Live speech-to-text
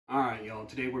y'all.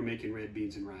 Today we're making red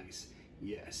beans and rice.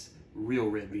 Yes, real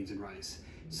red beans and rice.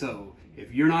 So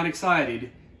if you're not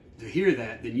excited to hear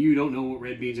that, then you don't know what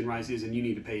red beans and rice is and you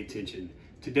need to pay attention.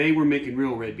 Today we're making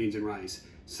real red beans and rice.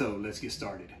 So let's get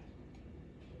started.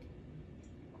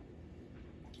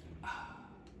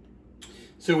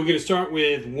 So we're going to start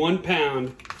with 1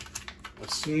 pound of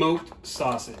smoked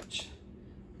sausage.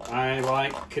 I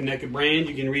like Conecuh brand.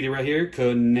 You can read it right here.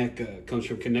 Conecuh. Comes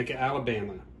from Conecuh,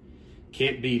 Alabama.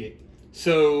 Can't beat it.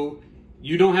 So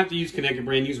you don't have to use Conecuh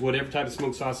brand. Use whatever type of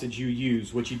smoked sausage you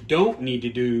use. What you don't need to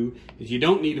do is you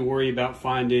don't need to worry about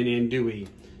finding andouille.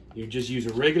 You just use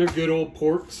a regular good old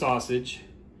pork sausage.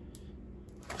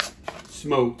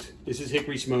 Smoked. This is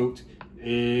hickory smoked.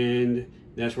 And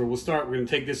that's where we'll start. We're going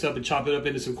to take this up and chop it up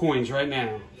into some coins right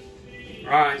now. All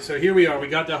right, so here we are. We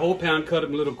got that whole pound cut up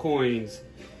in little coins.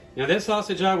 Now that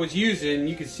sausage I was using,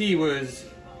 you can see was,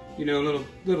 you know, a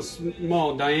little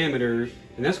small diameter,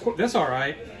 and that's all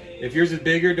right. If yours is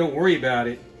bigger, don't worry about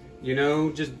it. You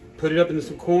know, just put it up into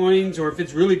some coins, or if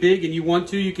it's really big and you want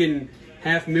to, you can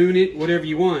half moon it, whatever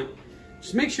you want.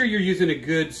 Just make sure you're using a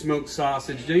good smoked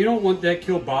sausage. You don't want that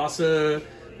kielbasa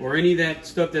or any of that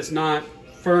stuff that's not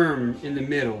firm in the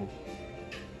middle.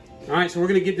 All right, so we're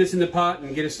gonna get this in the pot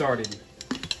and get it started.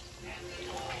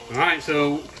 All right,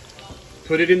 so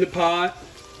put it in the pot.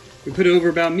 We put it over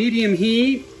about medium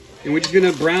heat, and we're just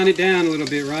gonna brown it down a little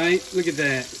bit, right? Look at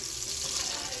that.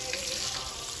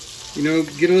 You know,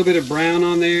 get a little bit of brown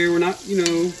on there. We're not, you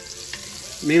know,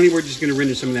 mainly we're just gonna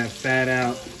render some of that fat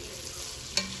out.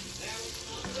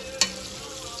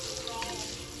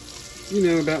 You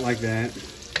know, about like that.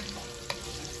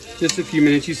 Just a few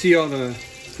minutes. You see all the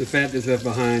fat that's left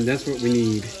behind. That's what we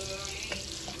need.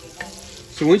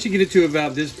 So once you get it to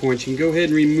about this point, you can go ahead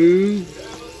and remove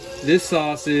this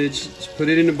sausage, put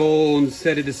it in a bowl and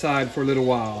set it aside for a little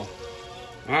while.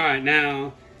 All right,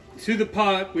 now to the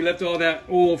pot, we left all that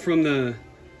oil from the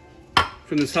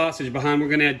sausage behind. We're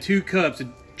gonna add 2 cups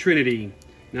of Trinity.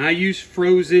 Now I use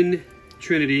frozen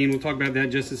Trinity, and we'll talk about that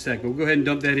in just a sec, but we'll go ahead and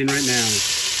dump that in right now.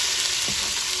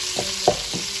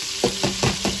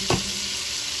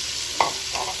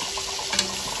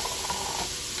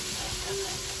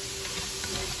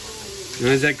 Now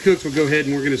as that cooks, we'll go ahead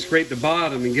and we're going to scrape the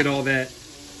bottom and get all that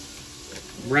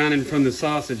browning from the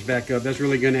sausage back up. That's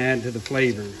really going to add to the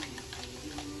flavor.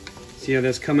 See how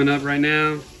that's coming up right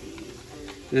now?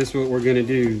 That's what we're going to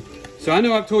do. So I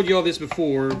know I've told you all this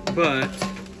before, but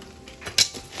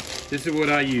this is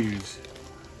what I use.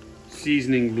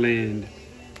 Seasoning blend.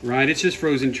 Right, it's just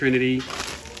frozen Trinity.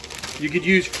 You could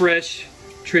use fresh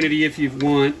Trinity if you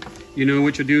want. You know,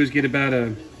 what you'll do is get about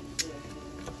a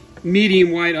medium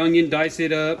white onion, dice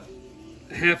it up,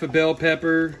 half a bell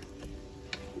pepper,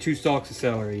 2 stalks of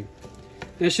celery.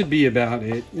 That should be about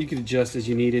it. You can adjust as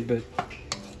you need it, but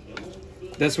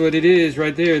that's what it is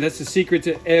right there. That's the secret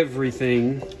to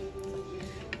everything.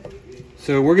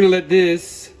 So we're gonna let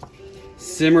this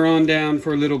simmer on down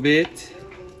for a little bit.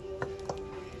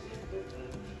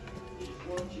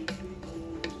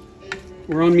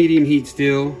 We're on medium heat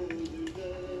still.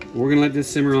 We're gonna let this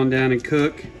simmer on down and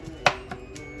cook,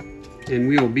 and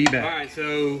we will be back. All right,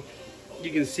 so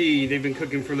you can see they've been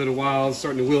cooking for a little while. It's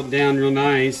starting to wilt down real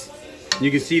nice. You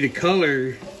can see the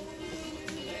color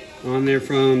on there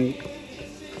from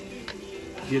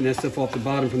getting that stuff off the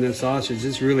bottom from that sausage.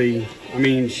 It's really, I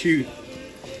mean, shoot.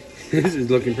 This is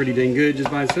looking pretty dang good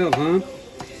just by itself, huh?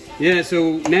 Yeah,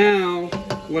 so now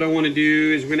what I want to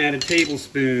do is we're gonna add a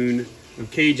tablespoon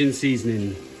of Cajun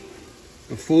seasoning.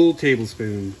 A full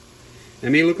tablespoon. That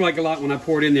may look like a lot when I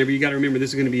pour it in there, but you got to remember this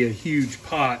is going to be a huge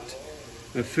pot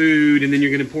of food, and then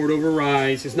you're going to pour it over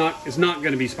rice. It's not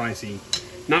going to be spicy,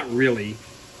 not really.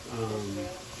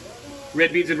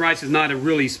 Red beans and rice is not a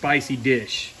really spicy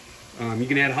dish. You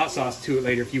can add hot sauce to it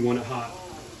later if you want it hot.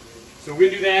 So we're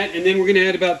going to do that, and then we're going to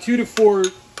add about 2 to 4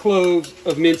 cloves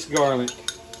of minced garlic.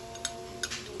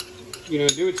 You know,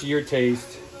 do it to your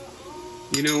taste.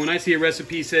 You know, when I see a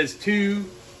recipe says 2,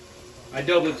 I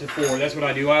double it to 4. That's what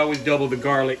I do. I always double the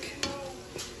garlic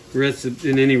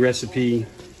in any recipe.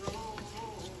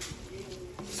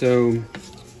 So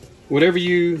whatever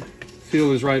you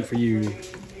feel is right for you.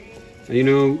 You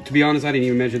know, to be honest, I didn't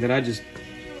even measure that. I just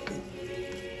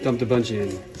dumped a bunch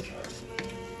in.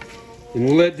 And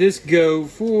we'll let this go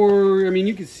for, I mean,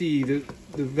 you can see the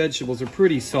vegetables are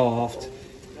pretty soft.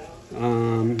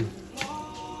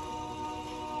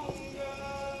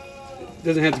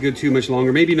 Doesn't have to go too much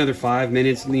longer. Maybe another 5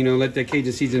 minutes. You know, let that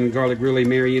Cajun seasoning and garlic really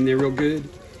marry in there real good.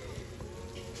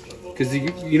 Because,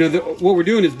 you know, what we're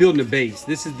doing is building a base.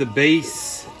 This is the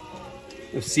base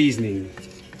of seasoning.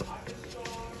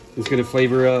 It's going to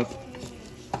flavor up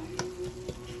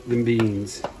them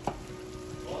beans.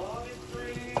 All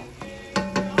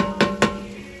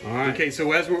right. Okay, so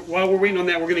while we're waiting on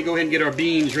that, we're gonna go ahead and get our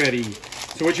beans ready.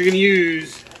 So what you're gonna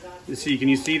use, let's see, can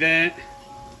you see that?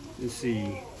 Let's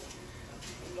see.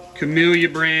 Camellia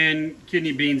brand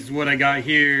kidney beans is what I got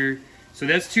here. So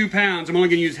that's 2 pounds. I'm only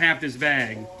gonna use half this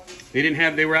bag.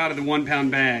 They were out of the 1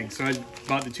 pound bag. So I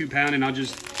bought the 2 pound and I'll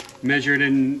just measure it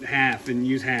in half and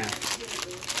use half.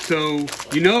 So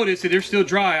you notice that they're still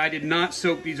dry. I did not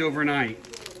soak these overnight.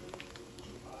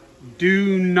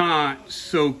 Do not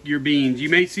soak your beans. You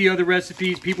may see other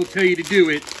recipes, people tell you to do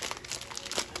it,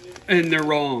 and they're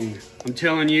wrong. I'm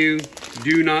telling you,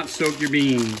 do not soak your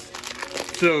beans.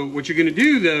 So what you're gonna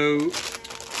do though,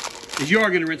 is you are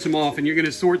gonna rinse them off and you're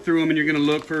gonna sort through them and you're gonna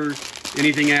look for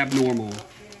anything abnormal.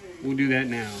 We'll do that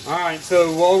now. All right,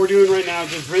 so all we're doing right now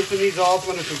is just rinsing these off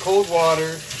under some cold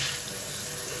water.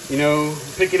 You know,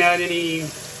 picking out any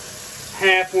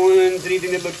half ones,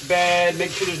 anything that looks bad, make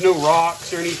sure there's no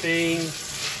rocks or anything.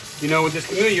 You know, with this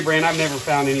Camellia brand, I've never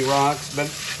found any rocks, but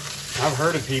I've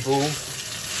heard of people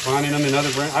finding them in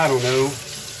other brands. I don't know.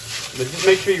 But just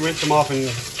make sure you rinse them off and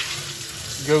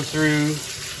go through,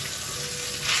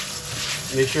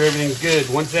 make sure everything's good.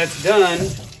 Once that's done,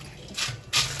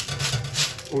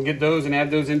 we'll get those and add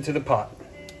those into the pot.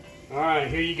 All right,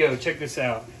 here you go. Check this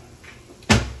out.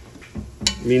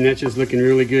 I mean, that's just looking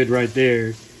really good right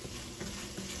there.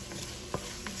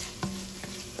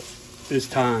 This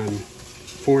time,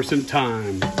 for some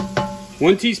thyme.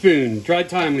 1 teaspoon dried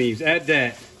thyme leaves, add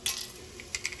that.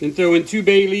 Then throw in 2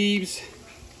 bay leaves.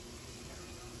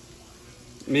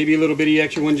 Maybe a little bitty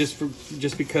extra one just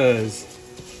because.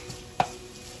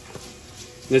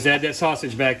 Let's add that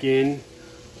sausage back in.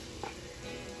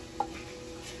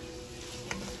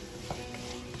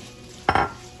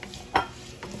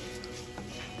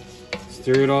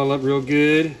 Stir it all up real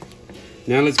good.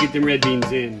 Now let's get them red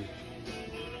beans in.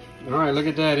 All right, look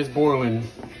at that, it's boiling.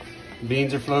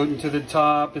 Beans are floating to the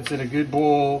top, it's at a good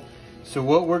boil. So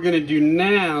what we're gonna do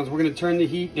now is we're gonna turn the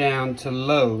heat down to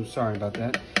low. Sorry about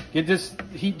that. Get this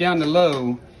heat down to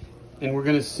low and we're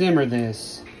gonna simmer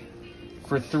this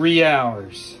for 3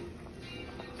 hours.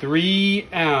 3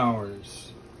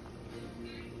 hours.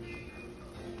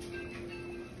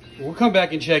 We'll come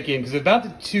back and check in because about the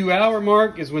 2 hour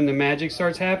mark is when the magic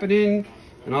starts happening,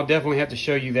 and I'll definitely have to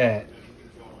show you that.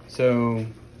 So,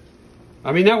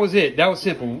 I mean, that was it. That was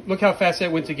simple. Look how fast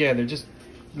that went together. Just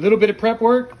a little bit of prep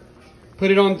work,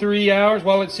 put it on 3 hours.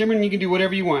 While it's simmering, you can do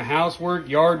whatever you want. Housework,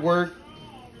 yard work,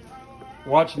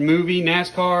 watch a movie,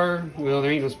 NASCAR. Well, there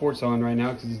ain't no sports on right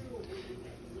now because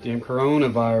damn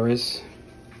coronavirus.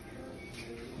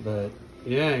 But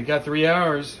yeah, it got 3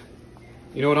 hours.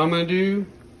 You know what I'm gonna do?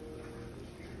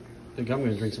 I think I'm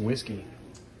gonna drink some whiskey.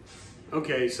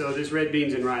 Okay, so this red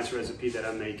beans and rice recipe that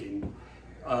I'm making,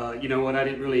 you know what, I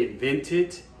didn't really invent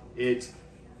it. It's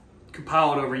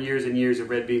compiled over years and years of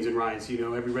red beans and rice. You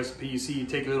know, every recipe you see, you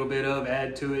take a little bit of,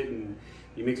 add to it, and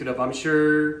you mix it up. I'm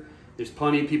sure there's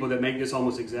plenty of people that make this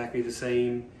almost exactly the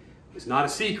same. It's not a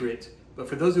secret, but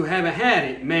for those who haven't had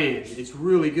it, man, it's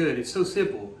really good. It's so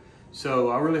simple. So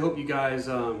I really hope you guys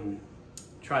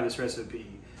try this recipe.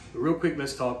 But real quick,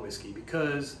 let's talk whiskey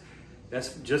because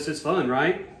that's just as fun,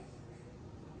 right?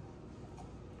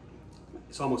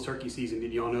 It's almost turkey season.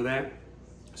 Did you all know that?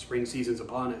 Spring season's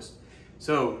upon us.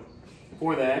 So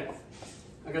for that,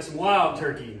 I got some wild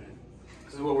turkey.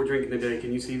 This is what we're drinking today.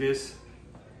 Can you see this?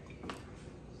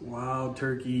 Wild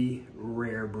turkey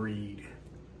rare breed.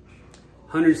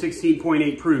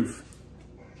 116.8 proof.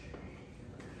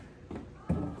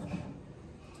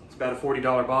 It's about a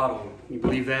 $40 bottle. You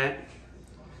believe that?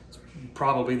 It's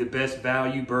probably the best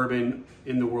value bourbon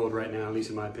in the world right now, at least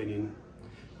in my opinion.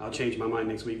 I'll change my mind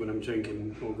next week when I'm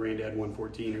drinking Old Granddad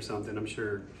 114 or something, I'm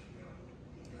sure.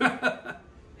 All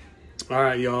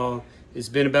right, y'all. It's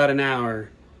been about an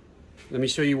hour. Let me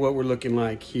show you what we're looking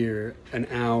like here an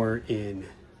hour in.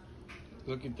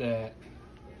 Look at that.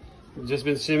 We've just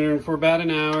been simmering for about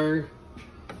an hour.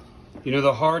 You know,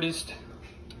 the hardest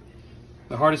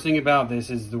thing about this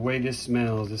is the way this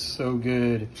smells. It's so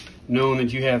good knowing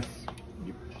that you have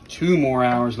 2 more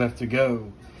hours left to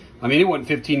go. I mean, it wasn't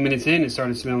 15 minutes in, it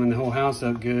started smelling the whole house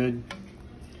up good.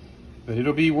 But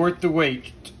it'll be worth the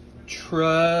wait.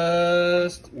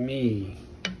 Trust me.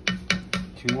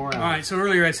 2 more hours. All right, so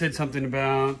earlier I said something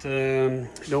about, don't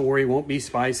worry, it won't be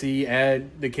spicy.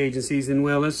 Add the Cajun seasoning.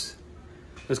 Well, let's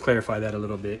clarify that a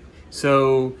little bit.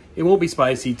 So it won't be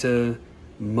spicy to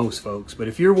most folks, but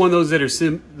if you're one of those that are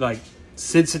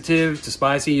sensitive to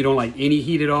spicy, you don't like any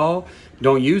heat at all,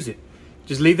 don't use it.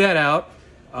 Just leave that out.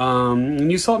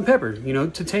 And use salt and pepper, you know,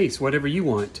 to taste, whatever you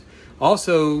want.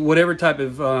 Also, whatever type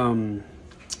of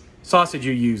sausage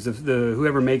you use, the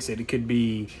whoever makes it, it could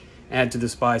be add to the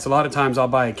spice. A lot of times I'll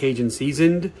buy a Cajun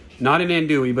seasoned, not an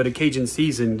andouille, but a Cajun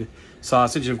seasoned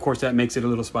sausage. Of course, that makes it a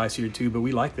little spicier too, but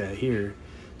we like that here,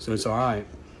 so it's all right.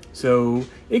 So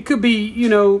it could be, you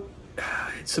know,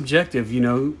 it's subjective, you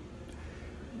know.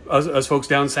 Us folks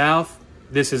down south,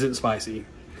 this isn't spicy.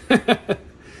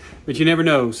 But you never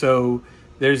know, so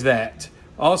there's that.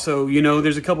 Also, you know,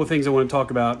 there's a couple of things I want to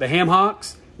talk about. The ham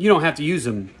hocks, you don't have to use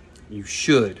them. You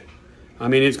should. I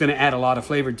mean, it's going to add a lot of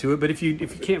flavor to it, but if you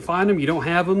can't find them, you don't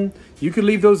have them, you could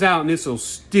leave those out and this will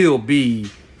still be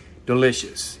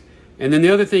delicious. And then the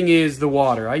other thing is the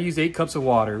water. I use 8 cups of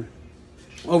water.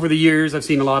 Over the years, I've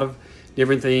seen a lot of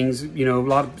different things. You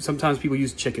know, sometimes people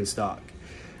use chicken stock.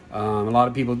 A lot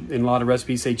of people in a lot of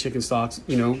recipes say chicken stock,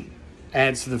 you know,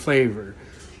 adds to the flavor.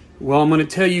 Well, I'm going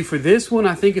to tell you for this one,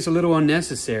 I think it's a little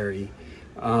unnecessary,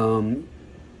 and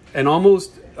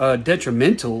almost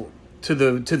detrimental to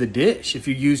the dish if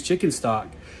you use chicken stock.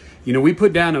 You know, we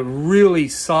put down a really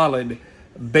solid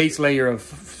base layer of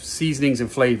seasonings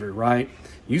and flavor, right?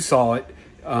 You saw it.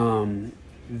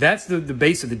 That's the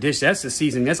base of the dish. That's the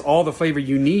seasoning. That's all the flavor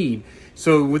you need.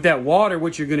 So with that water,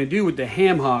 what you're going to do with the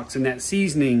ham hocks and that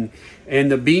seasoning and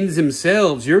the beans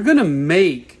themselves, you're going to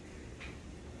make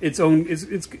its own.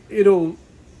 It'll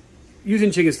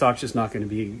using chicken stock's just not going to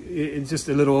be. It's just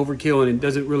a little overkill, and it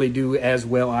doesn't really do as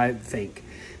well, I think.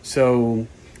 So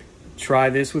try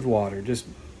this with water. Just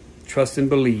trust and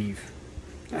believe.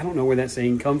 I don't know where that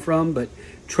saying come from, but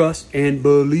trust and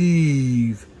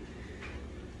believe.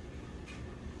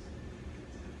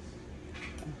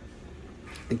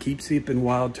 And keep sipping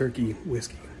Wild Turkey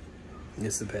whiskey.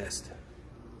 It's the best.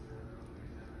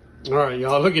 All right,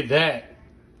 y'all, look at that.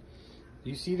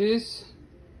 You see this?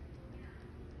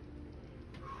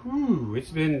 Whew,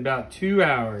 it's been about 2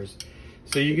 hours.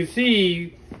 So you can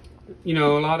see, you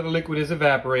know, a lot of the liquid is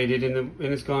evaporated and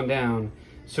it's gone down.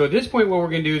 So at this point, what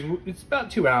we're gonna do is, it's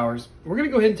about 2 hours. We're gonna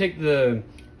go ahead and take the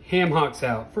ham hocks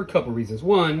out for a couple reasons.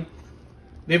 One,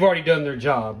 they've already done their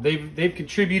job. They've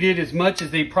contributed as much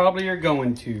as they probably are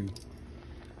going to.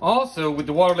 Also, with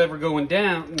the water level going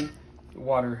down,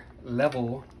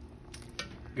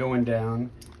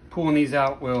 pulling these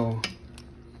out will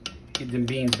get them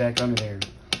beans back under there.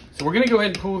 So we're gonna go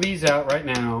ahead and pull these out right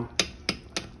now,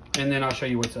 and then I'll show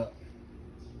you what's up.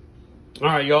 All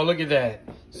right, y'all, look at that.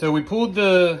 So we pulled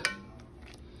the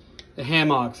ham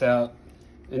hocks out,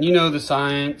 and you know the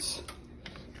science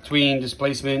between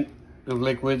displacement of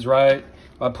liquids, right?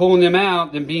 By pulling them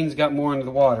out, then beans got more into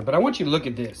the water. But I want you to look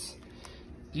at this.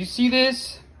 Do you see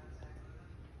this?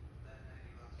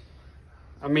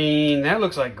 I mean, that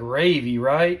looks like gravy,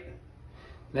 right?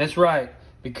 That's right.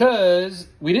 Because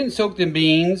we didn't soak them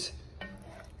beans.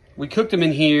 We cooked them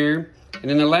in here. And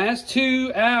in the last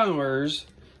 2 hours,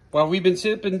 while we've been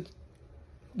sipping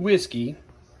whiskey,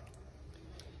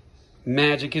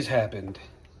 magic has happened.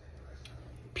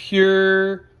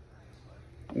 Pure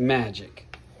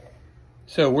magic.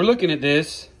 So we're looking at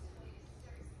this.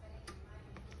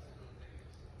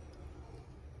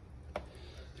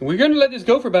 And we're going to let this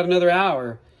go for about another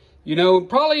hour. You know,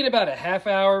 probably in about a half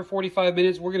hour, 45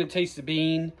 minutes, we're going to taste the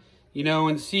bean, you know,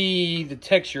 and see the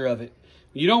texture of it.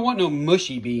 You don't want no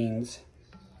mushy beans.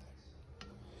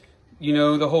 You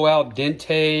know, the whole al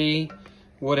dente,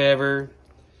 whatever.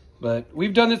 But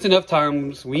we've done this enough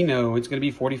times. We know it's going to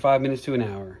be 45 minutes to an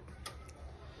hour.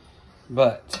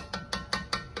 But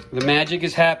the magic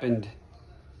has happened.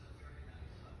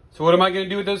 So what am I going to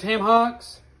do with those ham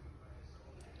hocks?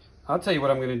 I'll tell you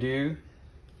what I'm going to do.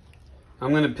 I'm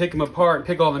going to pick them apart,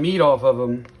 pick all the meat off of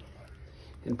them,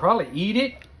 and probably eat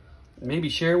it, maybe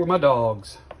share it with my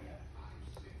dogs.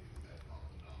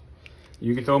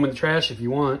 You can throw them in the trash if you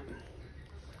want.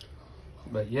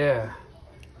 But yeah,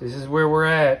 this is where we're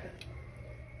at.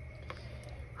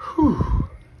 Whew.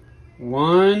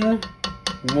 1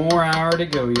 more hour to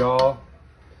go, y'all.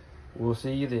 We'll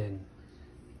see you then.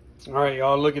 All right,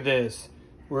 y'all, look at this.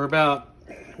 We're about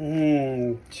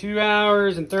 2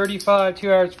 hours and 35,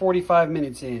 2 hours, 45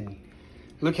 minutes in.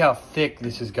 Look how thick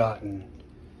this has gotten.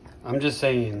 I'm just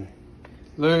saying.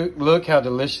 Look how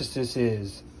delicious this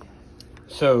is.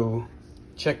 So,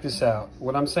 check this out.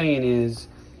 What I'm saying is,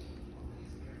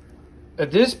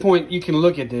 at this point, you can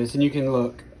look at this and you can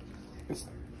look.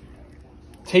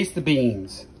 Taste the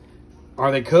beans.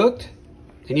 Are they cooked?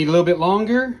 They need a little bit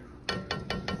longer?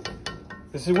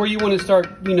 This is where you want to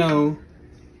start, you know,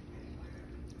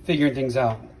 figuring things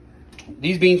out.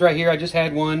 These beans right here, I just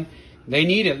had one. They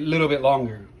need a little bit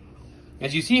longer.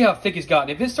 As you see how thick it's gotten.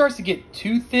 If it starts to get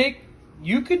too thick,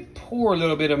 you could pour a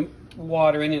little bit of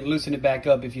water in it and loosen it back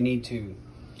up if you need to.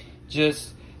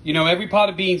 Just You know, every pot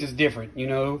of beans is different, you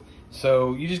know.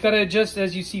 So you just got to adjust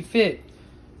as you see fit.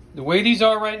 The way these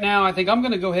are right now, I think I'm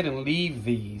going to go ahead and leave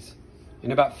these.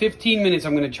 In about 15 minutes,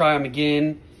 I'm going to try them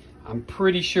again. I'm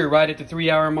pretty sure right at the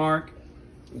 3-hour mark,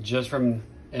 just from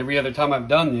every other time I've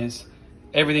done this,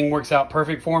 everything works out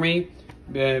perfect for me.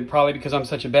 Probably because I'm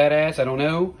such a badass, I don't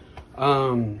know.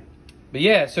 But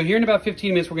yeah, so here in about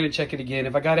 15 minutes, we're going to check it again.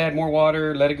 If I got to add more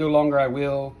water, let it go longer, I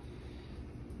will.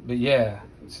 But yeah,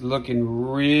 it's looking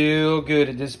real good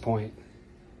at this point.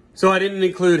 So I didn't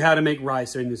include how to make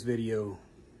rice in this video.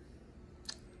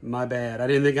 My bad. I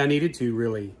didn't think I needed to,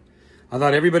 really. I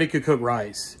thought everybody could cook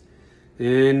rice.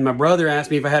 And my brother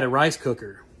asked me if I had a rice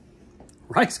cooker.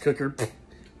 Rice cooker?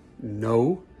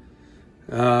 No.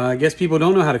 I guess people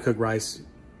don't know how to cook rice.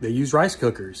 They use rice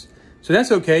cookers. So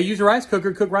that's okay. Use a rice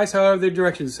cooker. Cook rice however the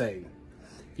directions say.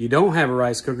 If you don't have a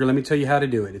rice cooker, let me tell you how to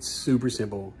do it. It's super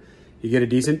simple. You get a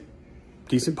decent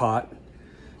pot.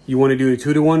 You want to do a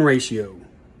 2-to-1 ratio.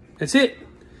 That's it.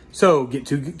 So get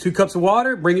two cups of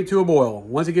water, bring it to a boil.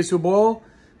 Once it gets to a boil,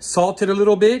 salt it a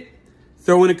little bit,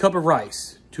 throw in a cup of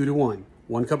rice, 2-to-1.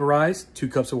 1 cup of rice, 2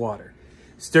 cups of water.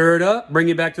 Stir it up, bring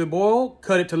it back to the boil,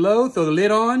 cut it to low, throw the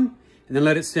lid on, and then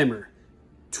let it simmer.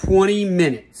 20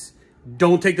 minutes.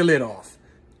 Don't take the lid off.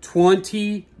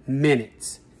 20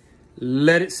 minutes.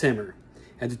 Let it simmer.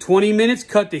 At the 20 minutes,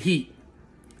 cut the heat.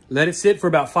 Let it sit for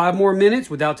about 5 more minutes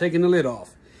without taking the lid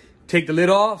off. Take the lid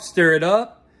off, stir it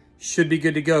up. Should be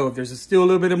good to go. If there's still a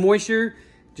little bit of moisture,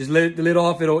 just let the lid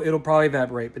off. It'll probably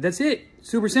evaporate. But that's it.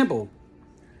 Super simple.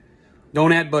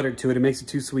 Don't add butter to it. It makes it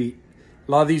too sweet.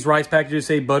 A lot of these rice packages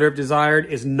say butter if desired.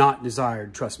 Is not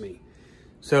desired. Trust me.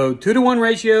 So 2-to-1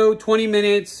 ratio, 20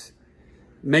 minutes.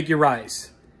 Make your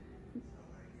rice.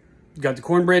 Got the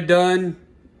cornbread done.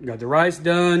 Got the rice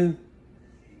done.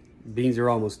 Beans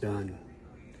are almost done.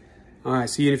 All right.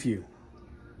 See you in a few.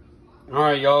 All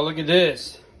right, y'all. Look at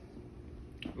this.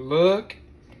 Look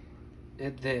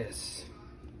at this.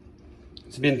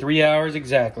 It's been 3 hours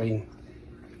exactly.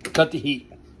 Cut the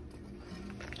heat.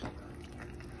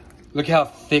 Look how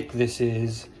thick this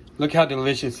is. Look how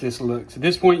delicious this looks. At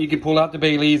this point, you can pull out the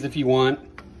bay leaves if you want.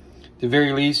 At the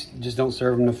very least, just don't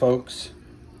serve them to folks.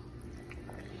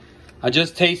 I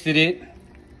just tasted it.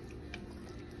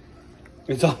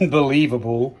 It's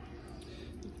unbelievable.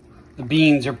 The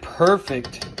beans are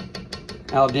perfect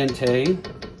al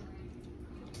dente.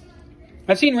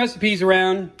 I've seen recipes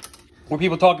around where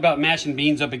people talk about mashing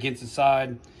beans up against the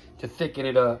side to thicken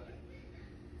it up.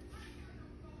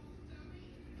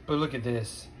 But look at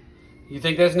this. You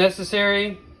think that's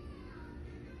necessary?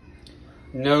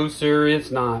 No, sir,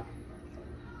 it's not.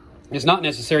 It's not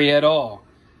necessary at all.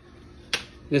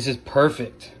 This is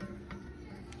perfect.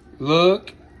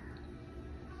 Look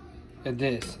at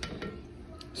this.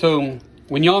 So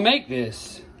when y'all make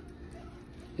this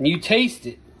and you taste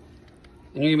it,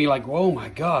 and you're going to be like, oh my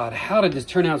God, how did this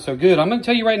turn out so good? I'm going to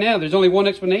tell you right now, there's only one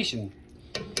explanation.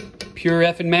 Pure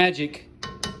effing magic.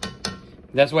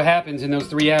 That's what happens in those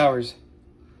 3 hours.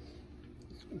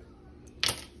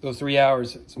 Those 3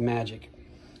 hours, it's magic.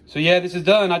 So yeah, this is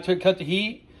done. I cut the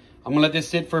heat. I'm going to let this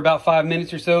sit for about 5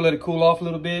 minutes or so. Let it cool off a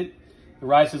little bit. The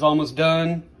rice is almost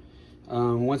done.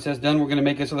 Once that's done, we're going to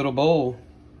make us a little bowl.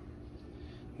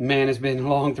 Man, it's been a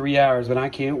long 3 hours, but I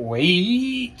can't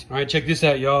wait. All right, check this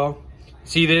out, y'all.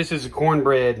 See, this is a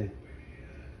cornbread.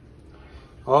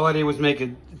 All I did was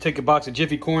take a box of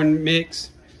Jiffy corn mix,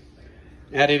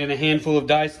 added in a handful of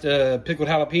diced pickled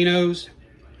jalapenos,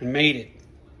 and made it.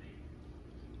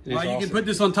 Well, awesome. You can put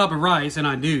this on top of rice, and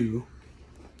I do.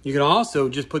 You can also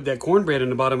just put that cornbread in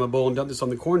the bottom of a bowl and dump this on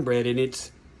the cornbread, and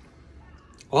it's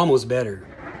almost better.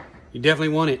 You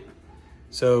definitely want it.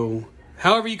 So,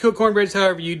 however you cook cornbread,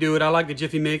 however you do it. I like the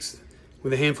Jiffy mix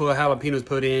with a handful of jalapenos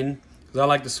put in. I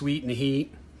like the sweet and the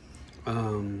heat.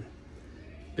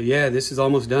 But yeah, this is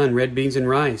almost done. Red beans and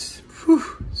rice. Whew,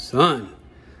 son,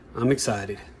 I'm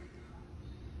excited.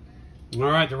 All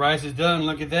right, the rice is done.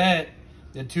 Look at that.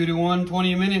 The 2-to-1,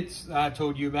 20 minutes I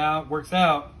told you about works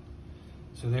out.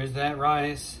 So there's that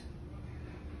rice.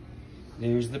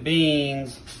 There's the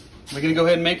beans. We're gonna go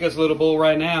ahead and make us a little bowl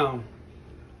right now.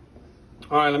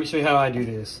 All right, let me show you how I do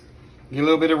this. Get a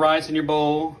little bit of rice in your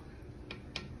bowl.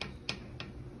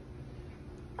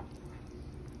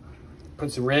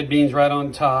 Put some red beans right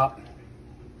on top.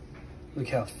 Look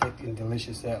how thick and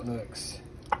delicious that looks.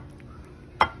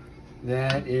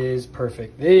 That is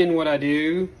perfect. Then what I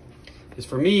do is,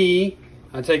 for me,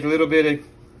 I take a little bit of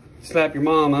Slap Your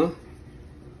Mama.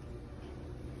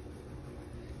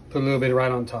 Put a little bit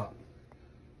right on top.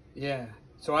 Yeah,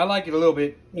 so I like it a little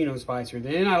bit, you know, spicier.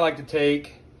 Then I like to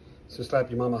take some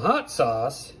Slap Your Mama hot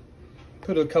sauce. Put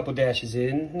put a couple dashes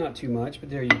in, not too much, but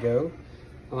there you go.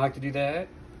 I like to do that.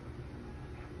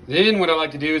 Then what I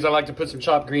like to do is I like to put some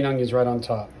chopped green onions right on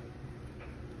top.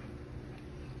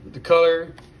 The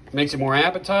color makes it more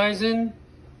appetizing,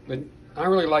 but I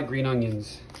really like green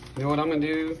onions. You know what I'm gonna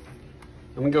do?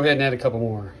 I'm gonna go ahead and add a couple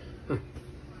more.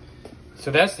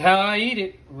 So that's how I eat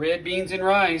it, red beans and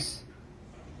rice.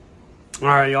 All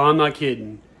right, y'all, I'm not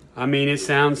kidding. I mean, it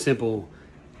sounds simple.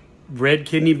 Red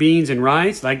kidney beans and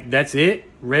rice, like that's it?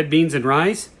 Red beans and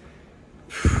rice?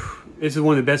 This is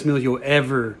one of the best meals you'll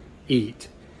ever eat.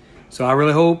 So I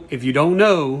really hope, if you don't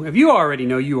know, if you already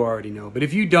know, you already know. But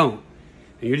if you don't,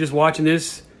 and you're just watching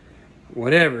this,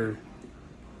 whatever,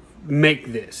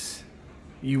 make this.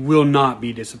 You will not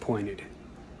be disappointed.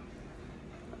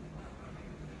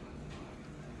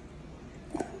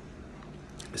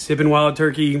 Sipping wild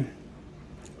turkey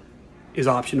is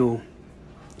optional,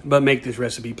 but make this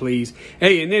recipe, please.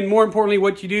 Hey, and then more importantly,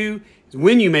 what you do is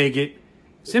when you make it,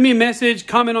 send me a message,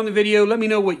 comment on the video, let me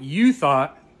know what you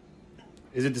thought.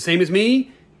 Is it the same as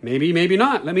me? Maybe, maybe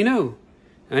not. Let me know.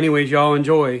 Anyways, y'all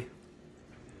enjoy.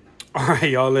 All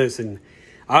right, y'all, listen.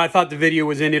 I thought the video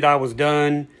was ended. I was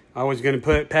done. I was going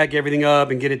to pack everything up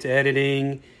and get it to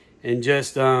editing and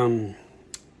just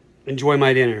enjoy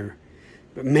my dinner.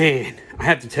 But man, I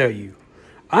have to tell you,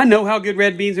 I know how good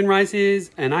red beans and rice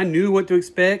is, and I knew what to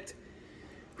expect.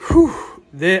 Whew,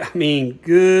 I mean,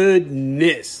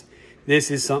 goodness.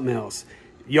 This is something else.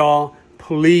 Y'all,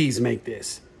 please make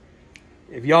this.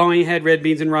 If y'all ain't had red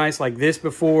beans and rice like this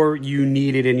before, you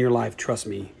need it in your life. Trust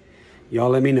me. Y'all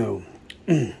let me know.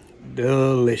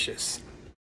 Delicious.